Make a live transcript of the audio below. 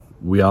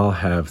We all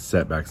have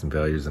setbacks and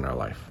failures in our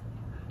life.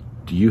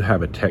 Do you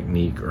have a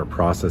technique or a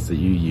process that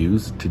you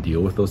use to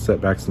deal with those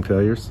setbacks and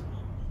failures?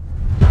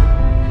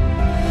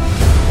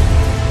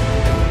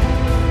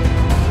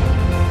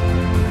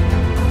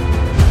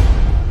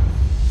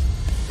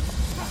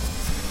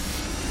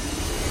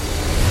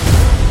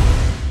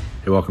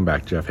 Hey, welcome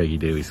back. Jeff Hagee,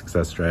 Daily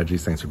Success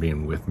Strategies. Thanks for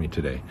being with me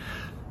today.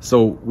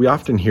 So we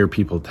often hear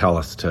people tell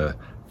us to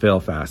fail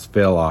fast,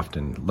 fail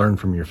often, learn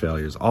from your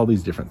failures, all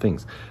these different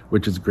things,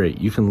 which is great.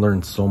 You can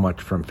learn so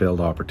much from failed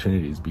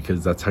opportunities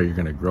because that's how you're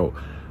going to grow.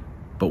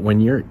 But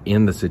when you're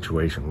in the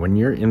situation, when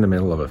you're in the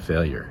middle of a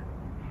failure,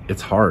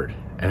 it's hard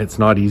and it's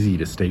not easy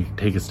to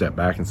take a step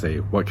back and say,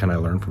 what can I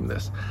learn from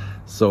this?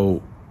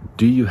 So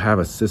do you have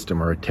a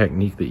system or a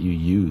technique that you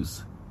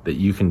use that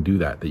you can do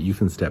that you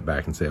can step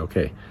back and say,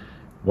 okay,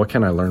 what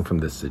can I learn from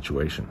this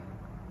situation?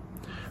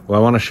 Well,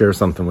 I want to share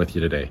something with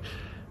you today.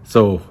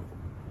 So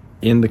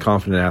in the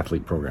Confident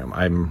Athlete program,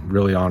 I'm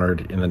really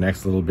honored. In the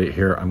next little bit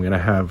here, I'm going to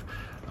have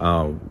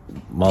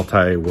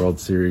multi-World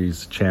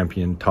Series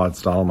champion Todd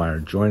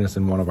Stottlemyre join us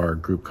in one of our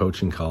group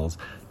coaching calls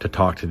to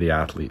talk to the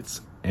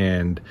athletes.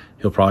 And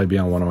he'll probably be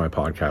on one of my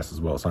podcasts as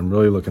well. So I'm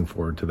really looking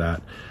forward to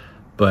that.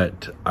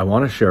 But I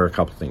want to share a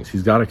couple things.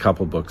 He's got a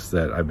couple books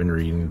that I've been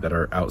reading that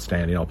are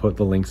outstanding. I'll put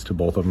the links to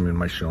both of them in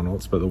my show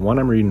notes. But the one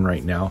I'm reading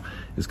right now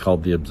is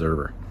called The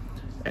Observer.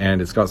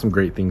 And it's got some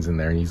great things in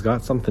there. And he's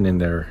got something in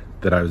there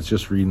that I was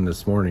just reading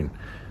this morning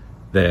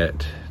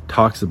that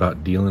talks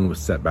about dealing with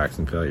setbacks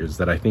and failures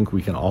that I think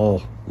we can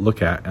all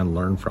look at and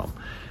learn from.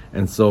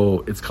 And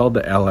so it's called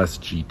the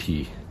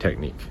LSGT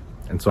technique.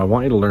 And so I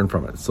want you to learn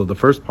from it. So the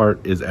first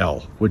part is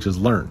L, which is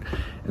learn.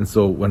 And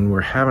so when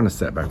we're having a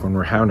setback, when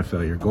we're having a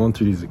failure, going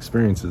through these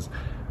experiences,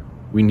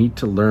 we need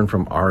to learn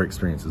from our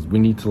experiences. We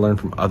need to learn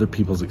from other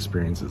people's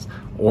experiences,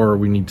 or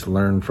we need to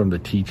learn from the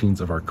teachings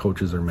of our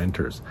coaches or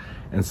mentors.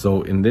 And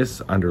so in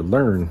this under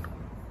learn,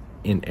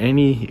 in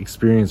any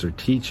experience or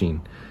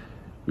teaching,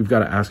 we've got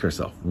to ask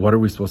ourselves, what are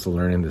we supposed to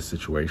learn in this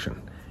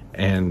situation?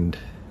 And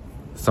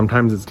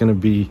sometimes it's going to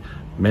be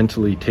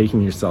mentally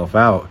taking yourself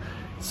out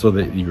so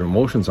that your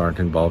emotions aren't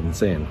involved in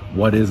saying,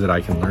 what is it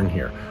I can learn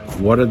here?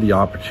 What are the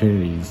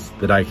opportunities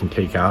that I can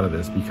take out of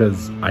this?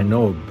 Because I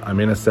know I'm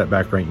in a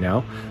setback right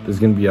now. There's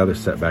going to be other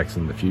setbacks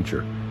in the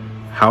future.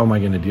 How am I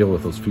going to deal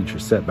with those future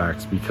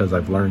setbacks? Because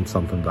I've learned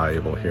something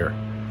valuable here.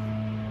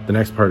 The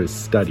next part is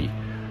study.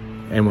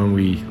 And when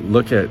we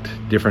look at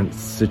different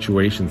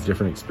situations,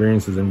 different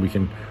experiences, and we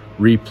can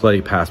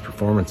replay past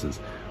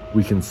performances,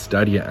 we can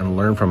study it and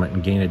learn from it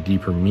and gain a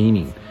deeper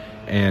meaning.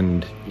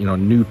 And,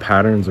 new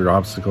patterns or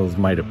obstacles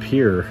might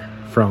appear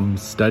from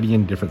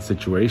studying different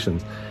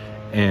situations.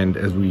 And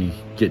as we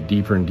get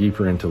deeper and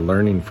deeper into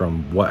learning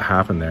from what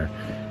happened there,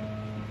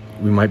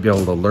 we might be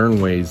able to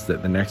learn ways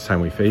that the next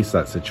time we face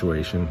that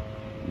situation,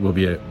 we'll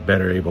be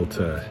better able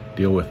to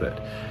deal with it.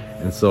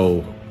 And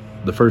so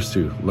the first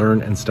two,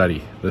 learn and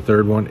study. The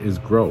third one is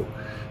grow.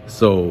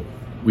 So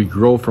we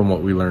grow from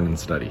what we learn and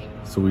study.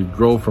 So we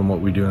grow from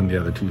what we do in the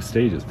other two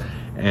stages.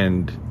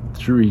 And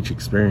through each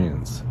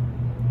experience,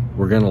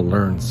 we're going to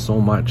learn so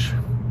much,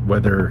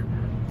 whether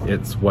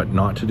it's what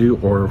not to do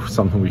or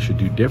something we should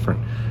do different,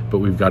 but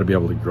we've got to be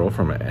able to grow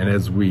from it. And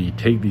as we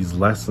take these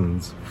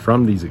lessons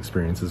from these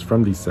experiences,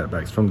 from these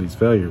setbacks, from these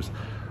failures,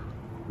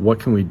 what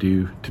can we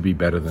do to be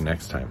better the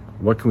next time?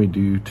 What can we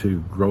do to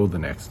grow the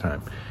next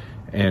time?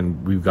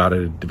 And we've got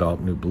to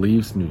develop new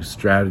beliefs, new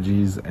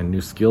strategies, and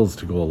new skills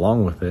to go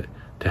along with it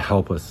to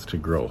help us to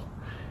grow.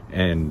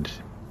 And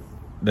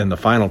then the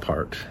final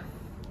part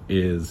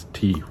is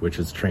T, which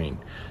is train.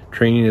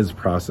 Training is a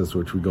process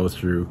which we go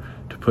through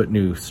to put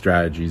new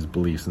strategies,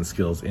 beliefs, and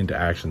skills into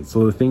action.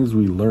 So the things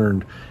we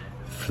learned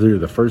through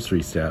the first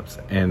three steps,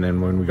 and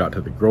then when we got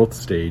to the growth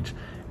stage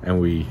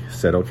and we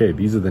said, okay,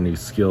 these are the new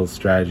skills,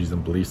 strategies,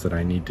 and beliefs that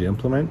I need to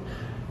implement,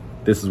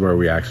 this is where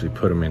we actually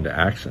put them into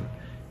action.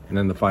 And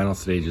then the final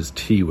stage is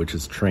T, which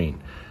is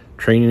train.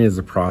 Training is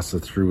a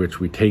process through which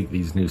we take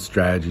these new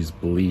strategies,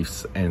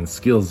 beliefs, and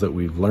skills that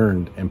we've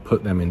learned and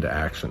put them into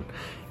action.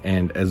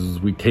 And as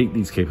we take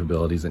these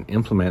capabilities and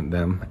implement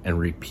them and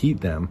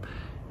repeat them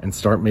and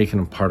start making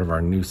them part of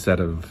our new set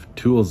of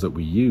tools that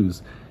we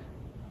use,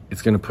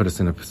 it's going to put us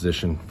in a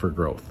position for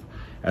growth.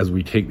 As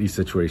we take these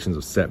situations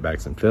of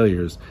setbacks and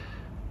failures,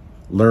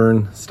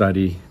 learn,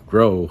 study,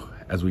 grow,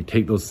 as we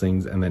take those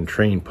things and then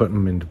train, put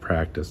them into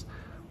practice,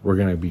 we're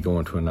going to be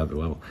going to another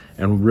level.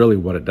 And really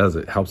what it does,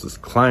 it helps us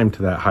climb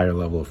to that higher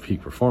level of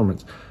peak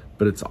performance,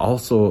 but it's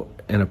also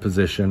in a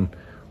position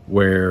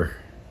where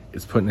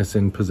it's putting us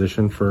in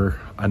position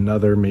for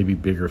another maybe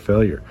bigger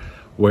failure,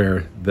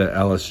 where the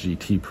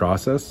LSGT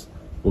process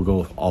will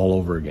go all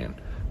over again,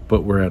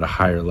 but we're at a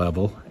higher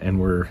level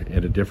and we're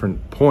at a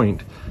different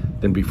point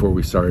than before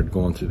we started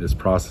going through this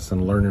process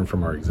and learning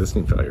from our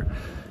existing failure.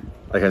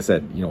 Like I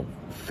said,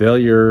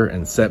 failure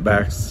and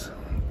setbacks,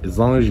 as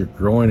long as you're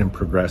growing and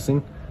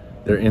progressing,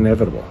 they're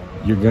inevitable.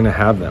 You're going to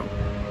have them.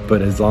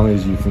 But as long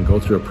as you can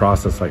go through a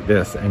process like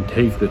this and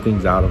take the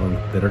things out of them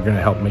that are going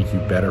to help make you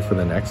better for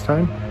the next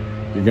time,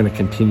 you're going to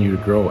continue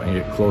to grow and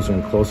get closer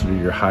and closer to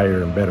your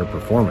higher and better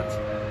performance.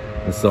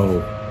 And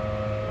so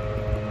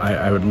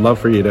I would love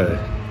for you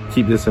to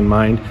keep this in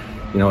mind.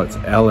 It's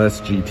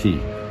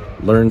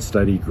LSGT, learn,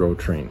 study, grow,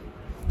 train.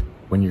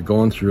 When you're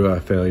going through a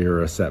failure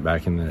or a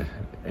setback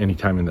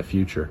anytime in the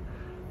future,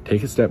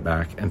 take a step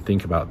back and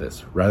think about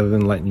this. Rather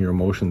than letting your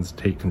emotions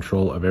take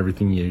control of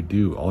everything you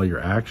do, all your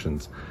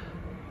actions,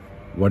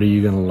 what are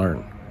you going to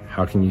learn?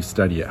 How can you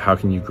study it? How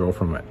can you grow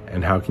from it?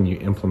 And how can you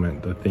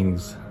implement the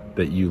things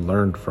that you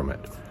learned from it?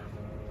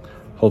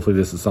 Hopefully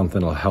this is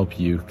something that'll help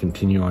you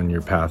continue on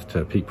your path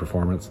to peak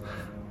performance.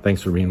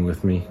 Thanks for being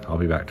with me. I'll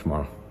be back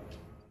tomorrow.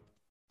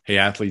 Hey,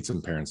 athletes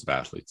and parents of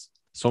athletes.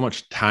 So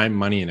much time,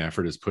 money, and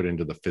effort is put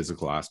into the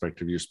physical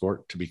aspect of your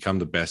sport to become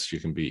the best you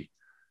can be.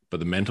 But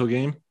the mental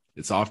game,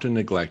 it's often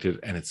neglected,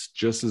 and it's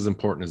just as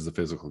important as the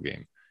physical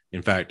game.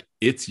 In fact,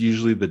 it's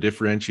usually the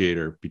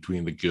differentiator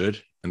between the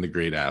good and the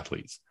great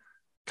athletes.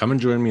 Come and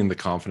join me in the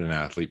Confident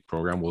Athlete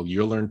program where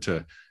you'll learn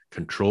to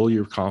control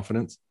your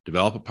confidence,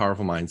 develop a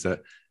powerful mindset,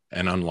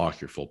 and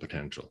unlock your full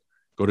potential.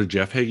 Go to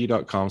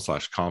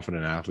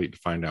jeffhagee.com/confidentathlete to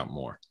find out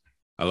more.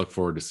 I look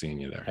forward to seeing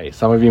you there. Hey,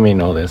 some of you may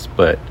know this,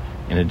 but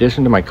in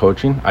addition to my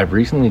coaching, I've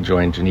recently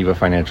joined Geneva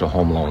Financial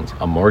Home Loans,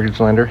 a mortgage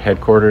lender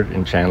headquartered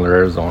in Chandler,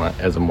 Arizona,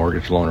 as a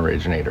mortgage loan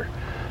originator.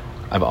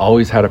 I've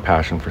always had a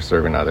passion for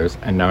serving others,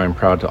 and now I'm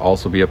proud to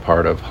also be a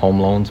part of Home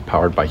Loans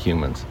Powered by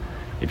Humans.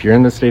 If you're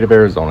in the state of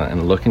Arizona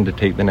and looking to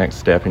take the next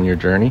step in your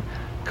journey,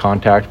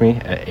 contact me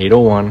at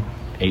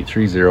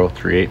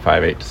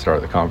 801-830-3858 to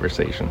start the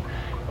conversation.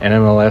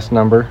 NMLS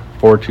number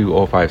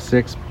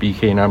 42056,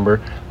 BK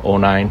number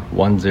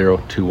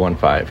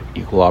 0910215,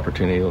 Equal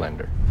Opportunity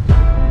Lender.